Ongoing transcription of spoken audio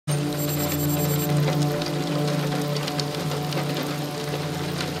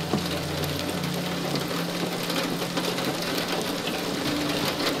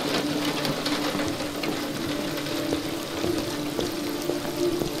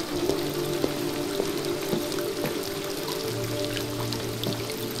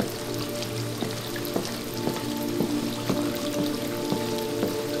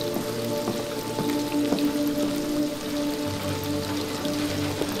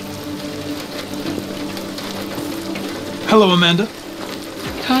Hello, Amanda.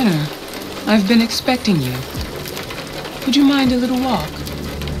 Connor, I've been expecting you. Would you mind a little walk?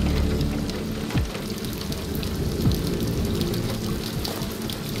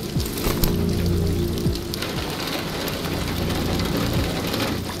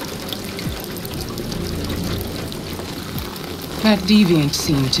 That deviant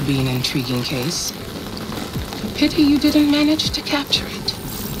seemed to be an intriguing case. A pity you didn't manage to capture it.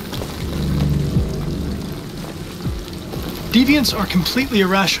 Deviants are completely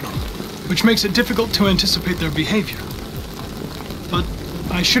irrational, which makes it difficult to anticipate their behavior. But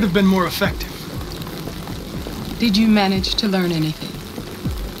I should have been more effective. Did you manage to learn anything?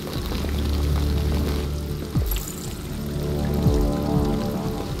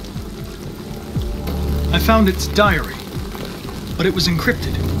 I found its diary, but it was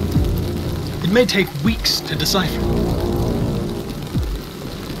encrypted. It may take weeks to decipher.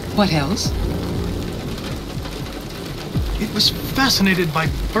 What else? It was fascinated by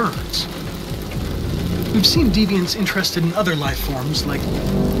birds. We've seen deviants interested in other life forms, like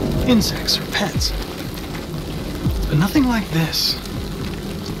insects or pets. But nothing like this.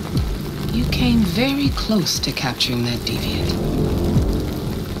 You came very close to capturing that deviant.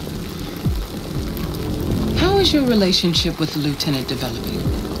 How is your relationship with the Lieutenant developing?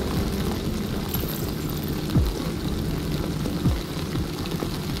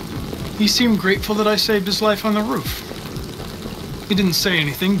 He seemed grateful that I saved his life on the roof. He didn't say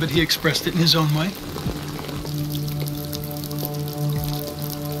anything, but he expressed it in his own way.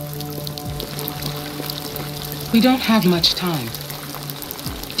 We don't have much time.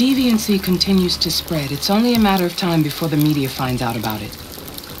 Deviancy continues to spread. It's only a matter of time before the media finds out about it.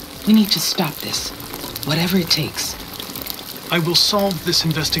 We need to stop this, whatever it takes. I will solve this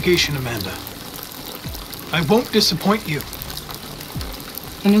investigation, Amanda. I won't disappoint you.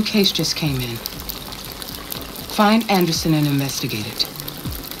 A new case just came in. Find Anderson and investigate it.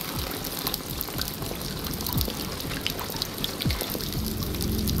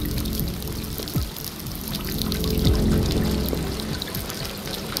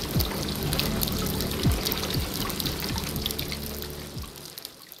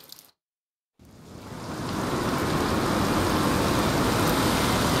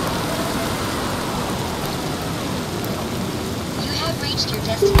 You have reached your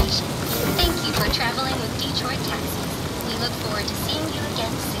destination. Thank you for traveling with Detroit Taxi. We look forward to seeing you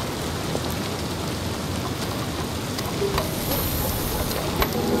again soon.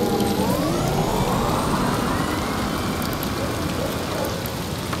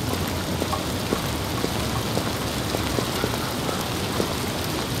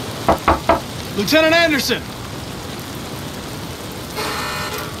 Lieutenant Anderson!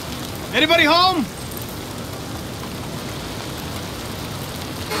 Anybody home?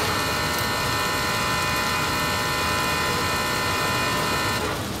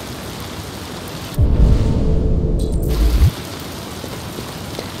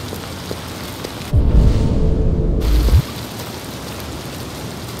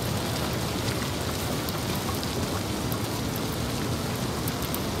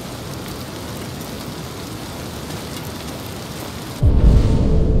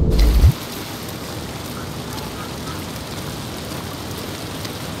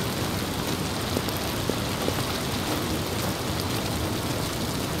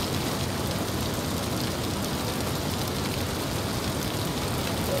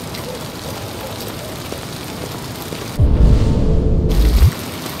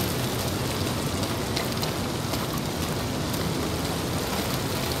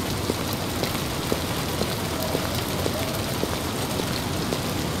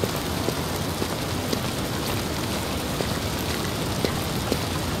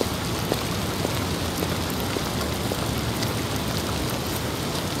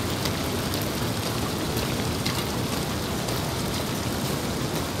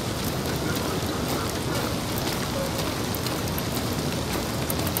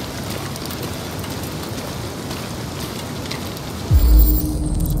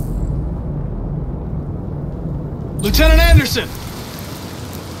 Lieutenant Anderson!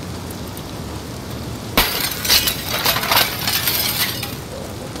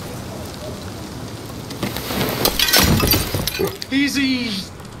 Easy,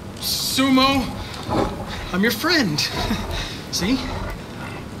 Sumo. I'm your friend. See?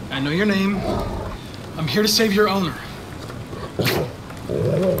 I know your name. I'm here to save your owner.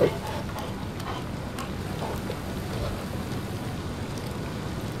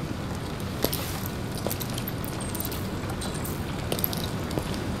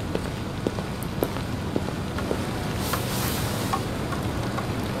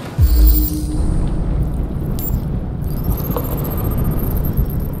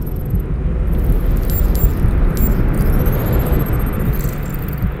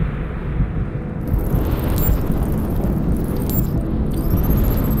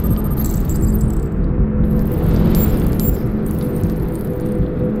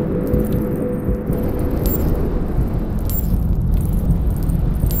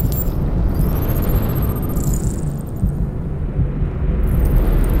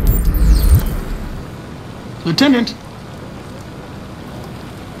 Lieutenant.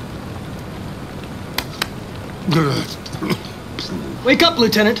 Wake up,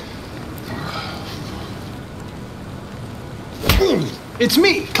 Lieutenant. It's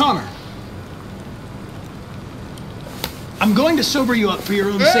me, Connor. I'm going to sober you up for your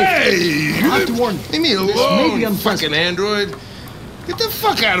own safety. I'll have to warn you. Leave me This may be alone, unpleasant. fucking android. Get the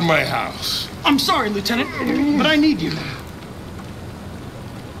fuck out of my house. I'm sorry, Lieutenant, but I need you.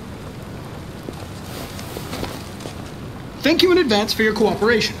 Thank you in advance for your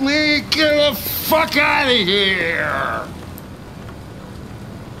cooperation. Get the fuck out of here!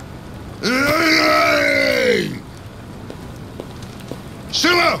 Hey!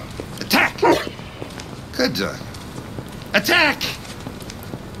 Sumo! Attack! Good dog. Attack!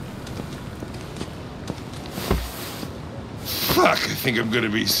 Fuck, I think I'm gonna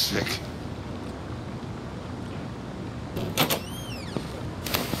be sick.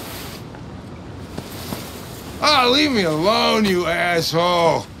 Oh, leave me alone, you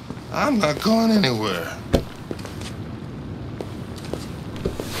asshole. I'm not going anywhere.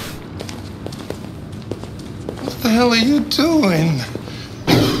 What the hell are you doing?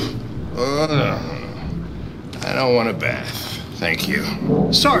 Oh, no. I don't want a bath. Thank you.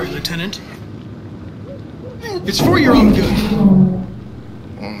 Sorry, Lieutenant. It's for your own good.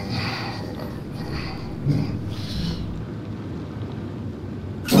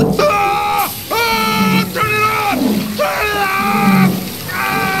 Ah! Ah! Turn it off! Turn it off!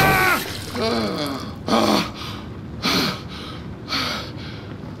 Ah!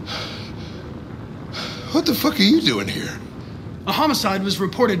 What the fuck are you doing here? A homicide was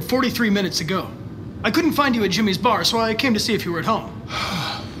reported 43 minutes ago. I couldn't find you at Jimmy's bar, so I came to see if you were at home.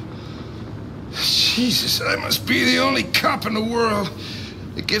 Jesus, I must be the only cop in the world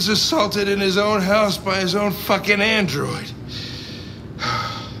that gets assaulted in his own house by his own fucking android.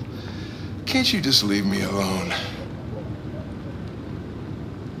 Can't you just leave me alone?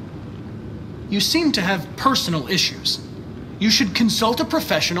 You seem to have personal issues. You should consult a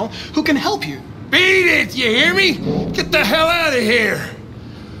professional who can help you. Beat it, you hear me? Get the hell out of here!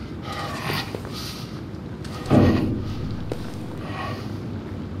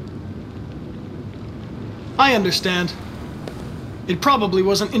 I understand. It probably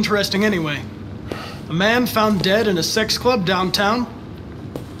wasn't interesting anyway. A man found dead in a sex club downtown.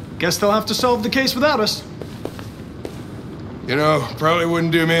 Guess they'll have to solve the case without us. You know, probably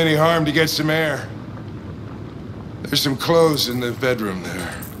wouldn't do me any harm to get some air. There's some clothes in the bedroom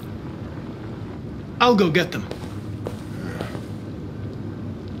there. I'll go get them.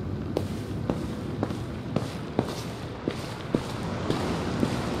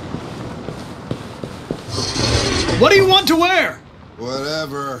 What do you want to wear?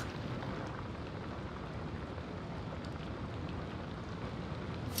 Whatever.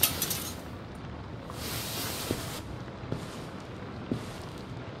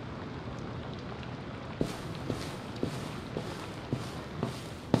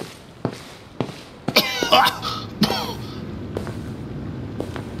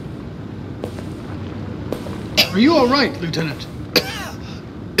 Are you all right, Lieutenant?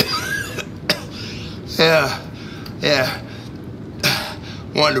 Yeah.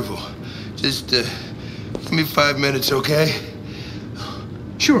 Wonderful. Just, give me 5 minutes, okay?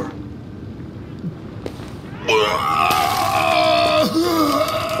 Sure.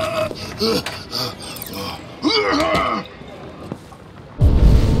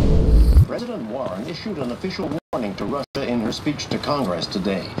 President Warren issued an official warning to Russia in her speech to Congress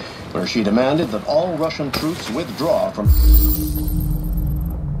today, where she demanded that all Russian troops withdraw from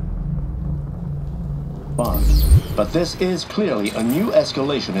bonds. But this is clearly a new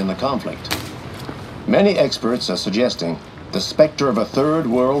escalation in the conflict. Many experts are suggesting the specter of a third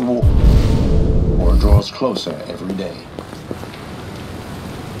world war draws closer every day.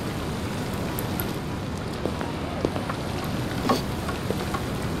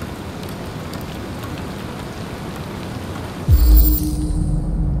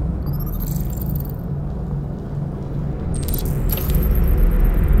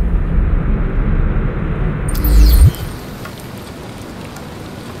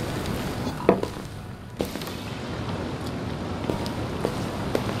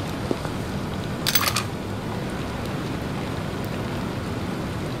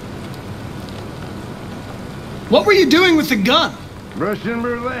 What were you doing with the gun? Russian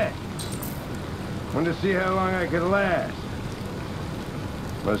roulette. Wanted to see how long I could last.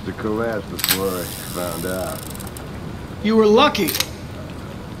 Must have collapsed before I found out. You were lucky.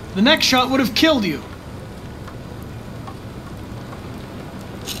 The next shot would have killed you.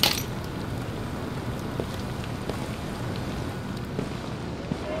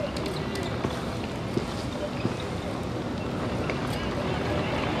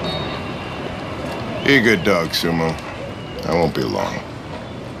 Be a good dog, Sumo. I won't be long.